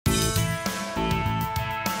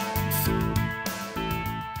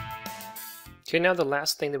Okay, now the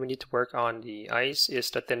last thing that we need to work on the ISE is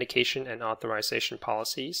the authentication and authorization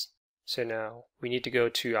policies. So now we need to go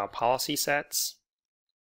to our policy sets.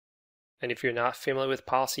 And if you're not familiar with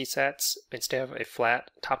policy sets, instead of a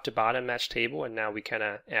flat top to bottom match table, and now we kind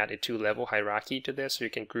of add a two-level hierarchy to this, so you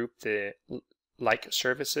can group the like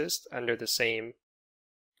services under the same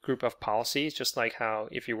group of policies, just like how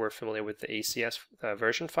if you were familiar with the ACS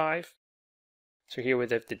version 5. So here we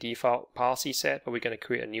have the default policy set, but we're going to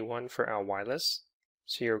create a new one for our wireless.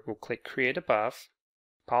 So here we'll click create above,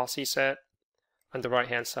 policy set. On the right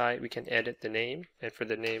hand side we can edit the name, and for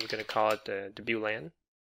the name we're going to call it the WLAN.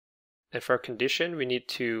 And for a condition we need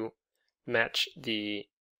to match the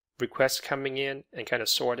request coming in and kind of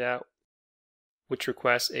sort out which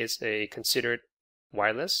request is a considered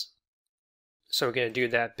wireless. So we're going to do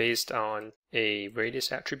that based on a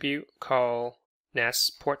radius attribute called NAS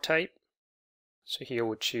port type. So here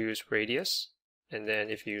we'll choose radius, and then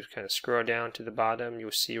if you kind of scroll down to the bottom, you'll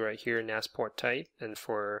see right here NAS port type, and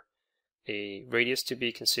for a radius to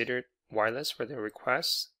be considered wireless for the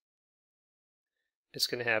request, it's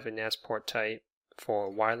going to have a NAS port type for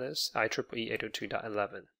wireless IEEE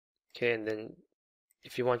 802.11. Okay, and then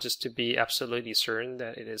if you want just to be absolutely certain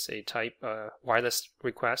that it is a type wireless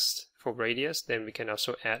request for radius, then we can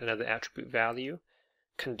also add another attribute value,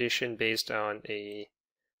 condition based on a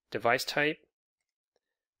device type,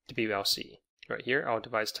 WLC. Right here, our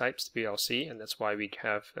device types WLC, and that's why we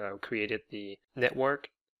have created the network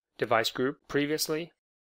device group previously.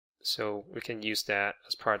 So we can use that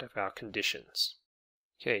as part of our conditions.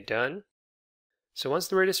 Okay, done. So once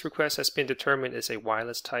the radius request has been determined as a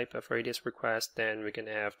wireless type of radius request, then we're going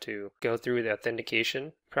to have to go through the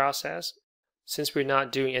authentication process. Since we're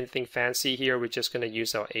not doing anything fancy here, we're just going to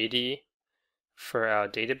use our AD for our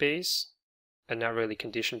database and not really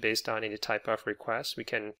condition based on any type of request. We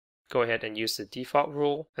can go ahead and use the default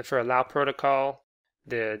rule. And for allow protocol,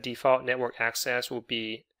 the default network access will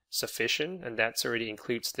be sufficient, and that already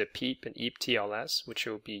includes the PEAP and eap-tls, which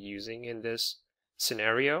we'll be using in this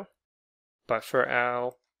scenario. But for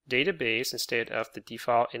our database, instead of the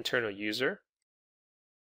default internal user,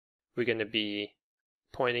 we're going to be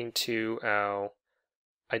pointing to our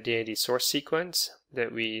identity source sequence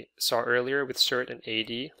that we saw earlier with cert and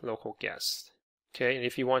AD local guest. Okay, and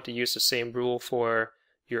if you want to use the same rule for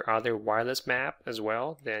your other wireless map as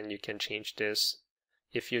well, then you can change this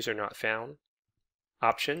if user not found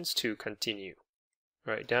options to continue.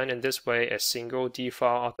 Right, done in this way, a single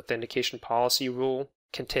default authentication policy rule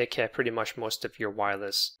can take care of pretty much most of your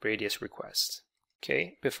wireless radius requests.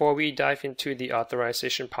 Okay, before we dive into the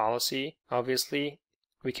authorization policy, obviously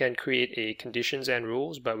we can create a conditions and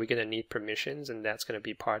rules, but we're going to need permissions, and that's going to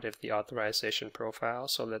be part of the authorization profile.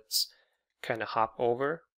 So let's kind of hop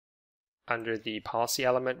over under the policy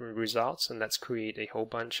element results, and let's create a whole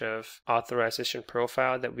bunch of authorization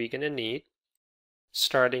profile that we're going to need,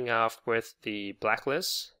 starting off with the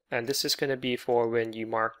blacklist. And this is going to be for when you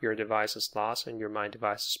mark your device as lost in your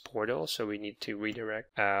MyDevices portal. So we need to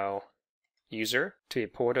redirect our user to a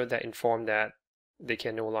portal that informs that they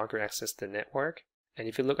can no longer access the network. And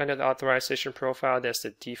if you look under the authorization profile, there's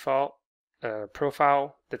the default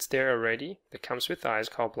profile that's there already that comes with ISE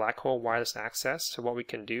called black hole wireless access. So what we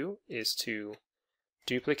can do is to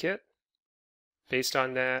duplicate. Based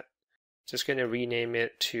on that, just going to rename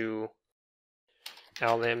it to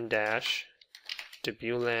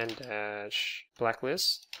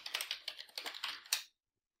lm-wlan-blacklist.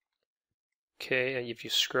 Okay, and if you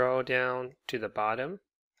scroll down to the bottom,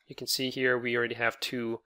 you can see here we already have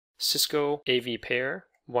two Cisco AV pair,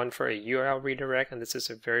 one for a URL redirect, and this is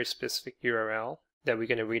a very specific URL that we're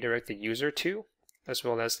going to redirect the user to, as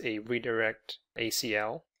well as a redirect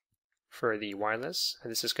ACL for the wireless,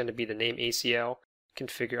 and this is going to be the name ACL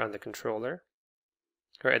configured on the controller.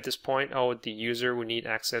 Right, at this point, all the user will need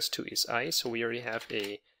access to is ISE, so we already have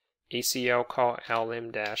a ACL called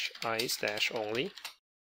lm-ISE-only.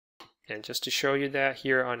 And just to show you that,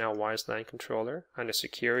 here on our wireless LAN controller, under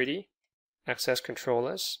security, access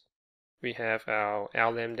controllers, we have our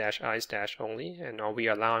lm-ISE-only, and all we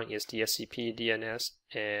are allowing is DSCP, DNS,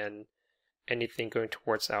 and anything going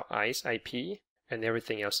towards our ISE IP, and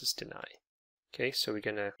everything else is denied. Okay, so we're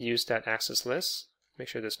going to use that access list, make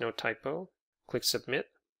sure there's no typo, click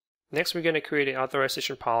submit. Next, we're going to create an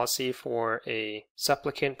authorization policy for a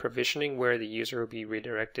supplicant provisioning where the user will be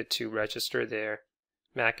redirected to register their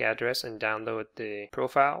MAC address and download the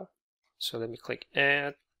profile. So let me click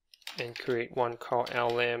add and create one called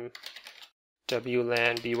lm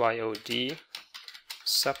WLAN BYOD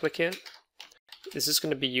supplicant. This is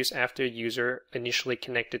going to be used after user initially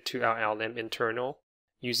connected to our LM internal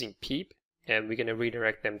using PEAP, and we're going to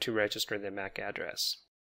redirect them to register their MAC address.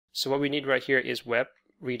 So what we need right here is web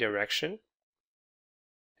redirection.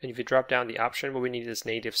 And if you drop down the option, what we need is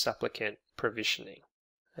native supplicant provisioning.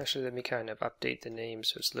 Actually, let me kind of update the name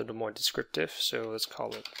so it's a little more descriptive. So let's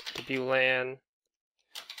call it WLAN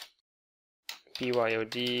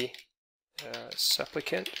BYOD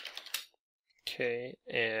supplicant. Okay,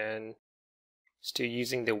 and still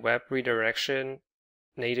using the web redirection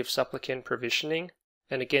native supplicant provisioning.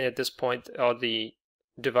 And again, at this point, all the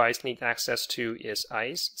device needs access to is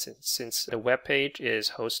ISE, since the web page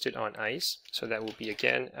is hosted on ISE. So that will be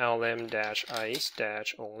again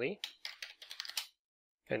lm-ISE-only,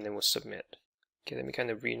 and then we'll submit. Okay, let me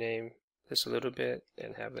kind of rename this a little bit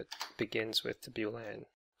and have it begins with WLAN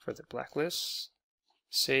for the blacklist.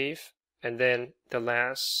 Save, and then the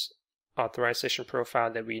last authorization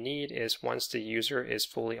profile that we need is once the user is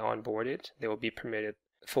fully onboarded, they will be permitted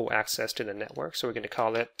full access to the network. So we're going to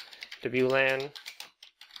call it WLAN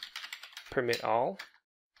permit all.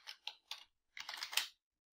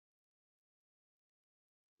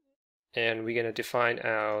 And we're going to define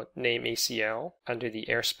our name ACL under the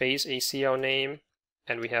airspace ACL name,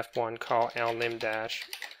 and we have one called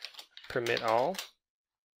lm-permit all.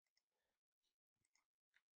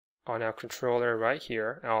 On our controller right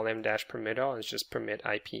here, lm-permit all is just permit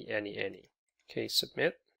IP any. Okay,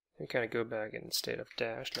 submit. And kind of go back, and instead of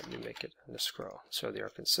dash, let me make it underscore so they are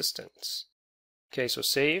consistent. Okay, so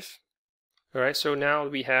save. Alright, so now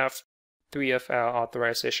we have 3 of our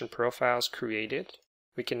authorization profiles created.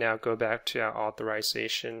 We can now go back to our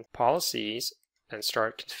authorization policies and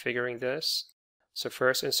start configuring this. So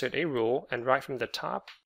first insert a rule, and right from the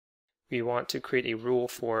top, we want to create a rule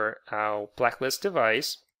for our blacklist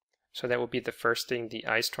device. So that will be the first thing the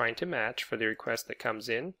ISE trying to match for the request that comes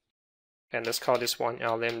in. And let's call this one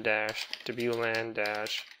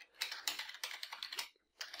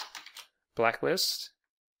lm-wlan-blacklist.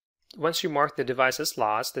 Once you mark the device as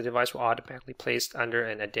lost, the device will automatically be placed under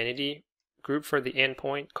an identity group for the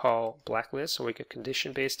endpoint called blacklist, so we can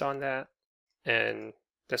condition based on that. And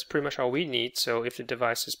that's pretty much all we need. So if the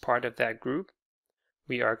device is part of that group,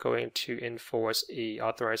 we are going to enforce a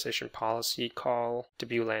authorization policy called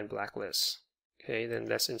WLAN blacklist. Okay, then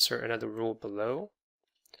let's insert another rule below.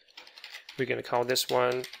 We're going to call this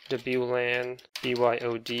one WLAN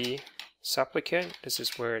BYOD supplicant. This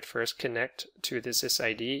is where it first connects to the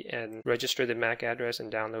SSID and register the MAC address and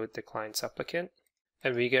download the client supplicant.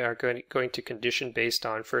 And we are going to condition based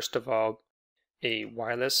on, first of all, a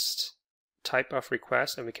wireless type of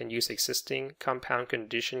request, and we can use existing compound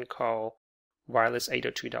condition called wireless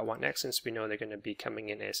 802.1x, since we know they're going to be coming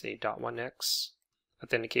in as a .1x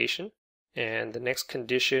authentication. And the next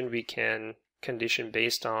condition we can condition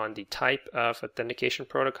based on the type of authentication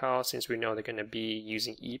protocol, since we know they're going to be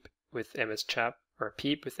using EAP with MS-CHAP or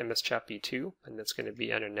PEEP with MS-CHAP v2, and that's going to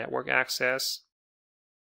be under network access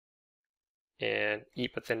and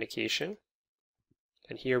EAP authentication.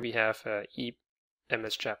 And here we have EAP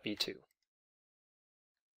MS-CHAP v2.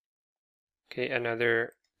 Okay,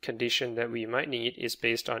 another condition that we might need is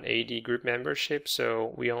based on AD group membership.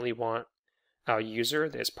 So we only want our user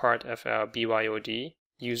that's part of our BYOD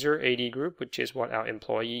user AD group, which is what our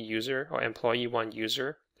employee user or employee one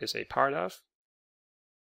user is a part of.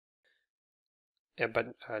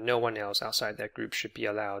 But no one else outside that group should be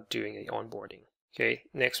allowed doing the onboarding. Okay,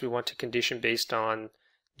 next we want to condition based on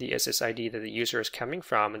the SSID that the user is coming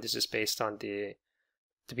from, and this is based on the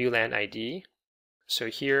WLAN ID. So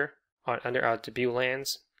here under our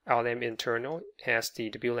WLANs, LM internal has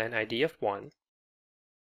the WLAN ID of 1.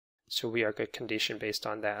 So we are going to condition based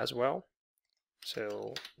on that as well.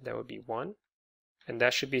 So that would be 1. And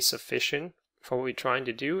that should be sufficient for what we're trying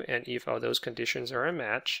to do. And if all those conditions are a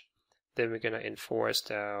match, then we're going to enforce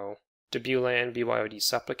the WLAN BYOD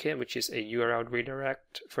supplicant, which is a URL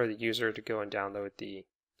redirect for the user to go and download the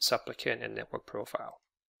supplicant and network profile.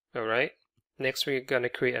 Alright, next we're going to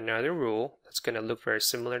create another rule that's going to look very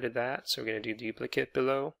similar to that. So we're going to do duplicate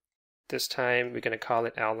below. This time we're going to call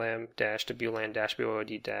it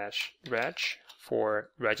lm-wlan-BYOD-reg for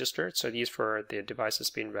registered. So these for the devices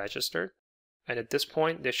being registered. And at this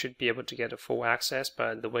point, they should be able to get a full access,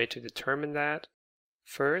 but the way to determine that,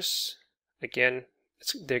 first, again,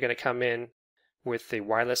 they're going to come in with the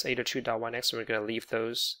wireless 802.1x, so we're going to leave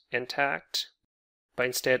those intact. But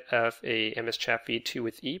instead of a MS-CHAP v2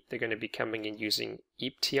 with EAP, they're going to be coming in using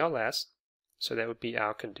eap-tls, so that would be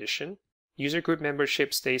our condition. User group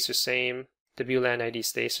membership stays the same, WLAN ID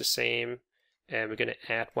stays the same, and we're going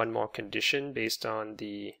to add one more condition based on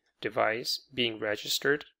the device being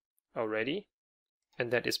registered already. And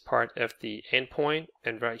that is part of the endpoint.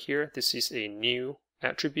 And right here, this is a new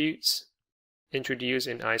attributes introduced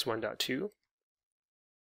in ISE 1.2.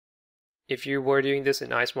 If you were doing this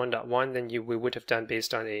in ISE 1.1, then we would have done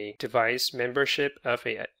based on a device membership of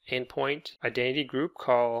a endpoint identity group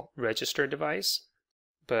called register device.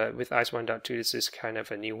 But with ISE 1.2, this is kind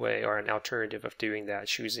of a new way or an alternative of doing that,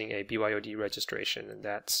 choosing a BYOD registration, and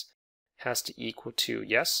that has to equal to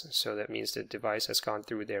yes. So that means the device has gone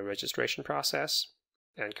through their registration process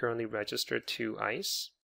and currently registered to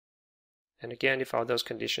ISE. And again, if all those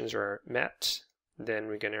conditions are met, then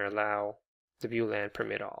we're going to allow the VLAN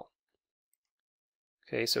permit all.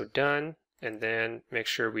 Okay, so done, and then make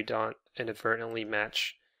sure we don't inadvertently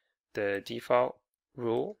match the default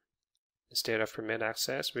rule. Instead of permit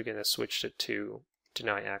access, we're going to switch it to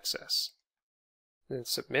deny access. Then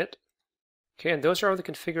submit. Okay, and those are all the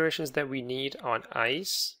configurations that we need on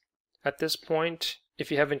ISE. At this point,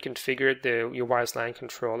 if you haven't configured your wireless LAN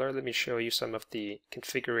controller, let me show you some of the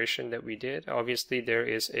configuration that we did. Obviously, there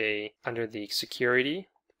is under the security,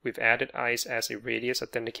 we've added ISE as a radius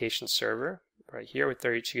authentication server right here with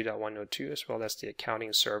 32.102, as well as the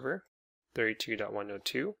accounting server,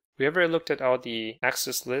 32.102. We already looked at all the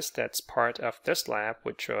access list that's part of this lab,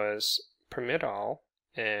 which was permit all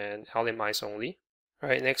and LMIs only. All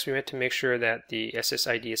right, next we want to make sure that the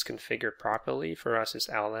SSID is configured properly. For us, it's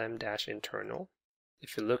LM-internal.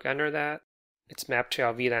 If you look under that, it's mapped to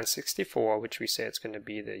our VLAN 64, which we say it's going to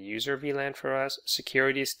be the user VLAN for us.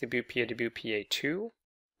 Security is WPA2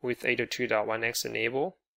 with 802.1x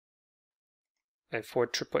enable. And for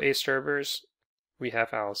AAA servers, we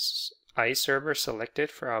have our ISE server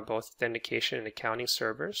selected for our both authentication and accounting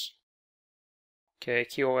servers. Okay,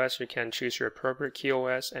 QoS, you can choose your appropriate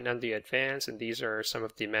QoS, and under advanced, and these are some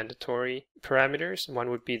of the mandatory parameters. One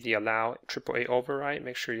would be the allow AAA override,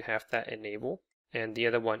 make sure you have that enabled. And the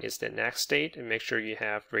other one is the NAC state, and make sure you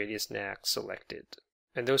have radius NAC selected.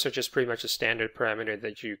 And those are just pretty much a standard parameter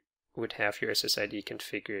that you would have your SSID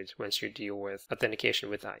configured once you deal with authentication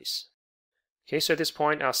with ISE. Okay, so at this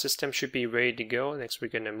point, our system should be ready to go. Next, we're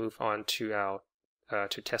going to move on to our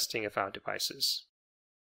to testing of our devices.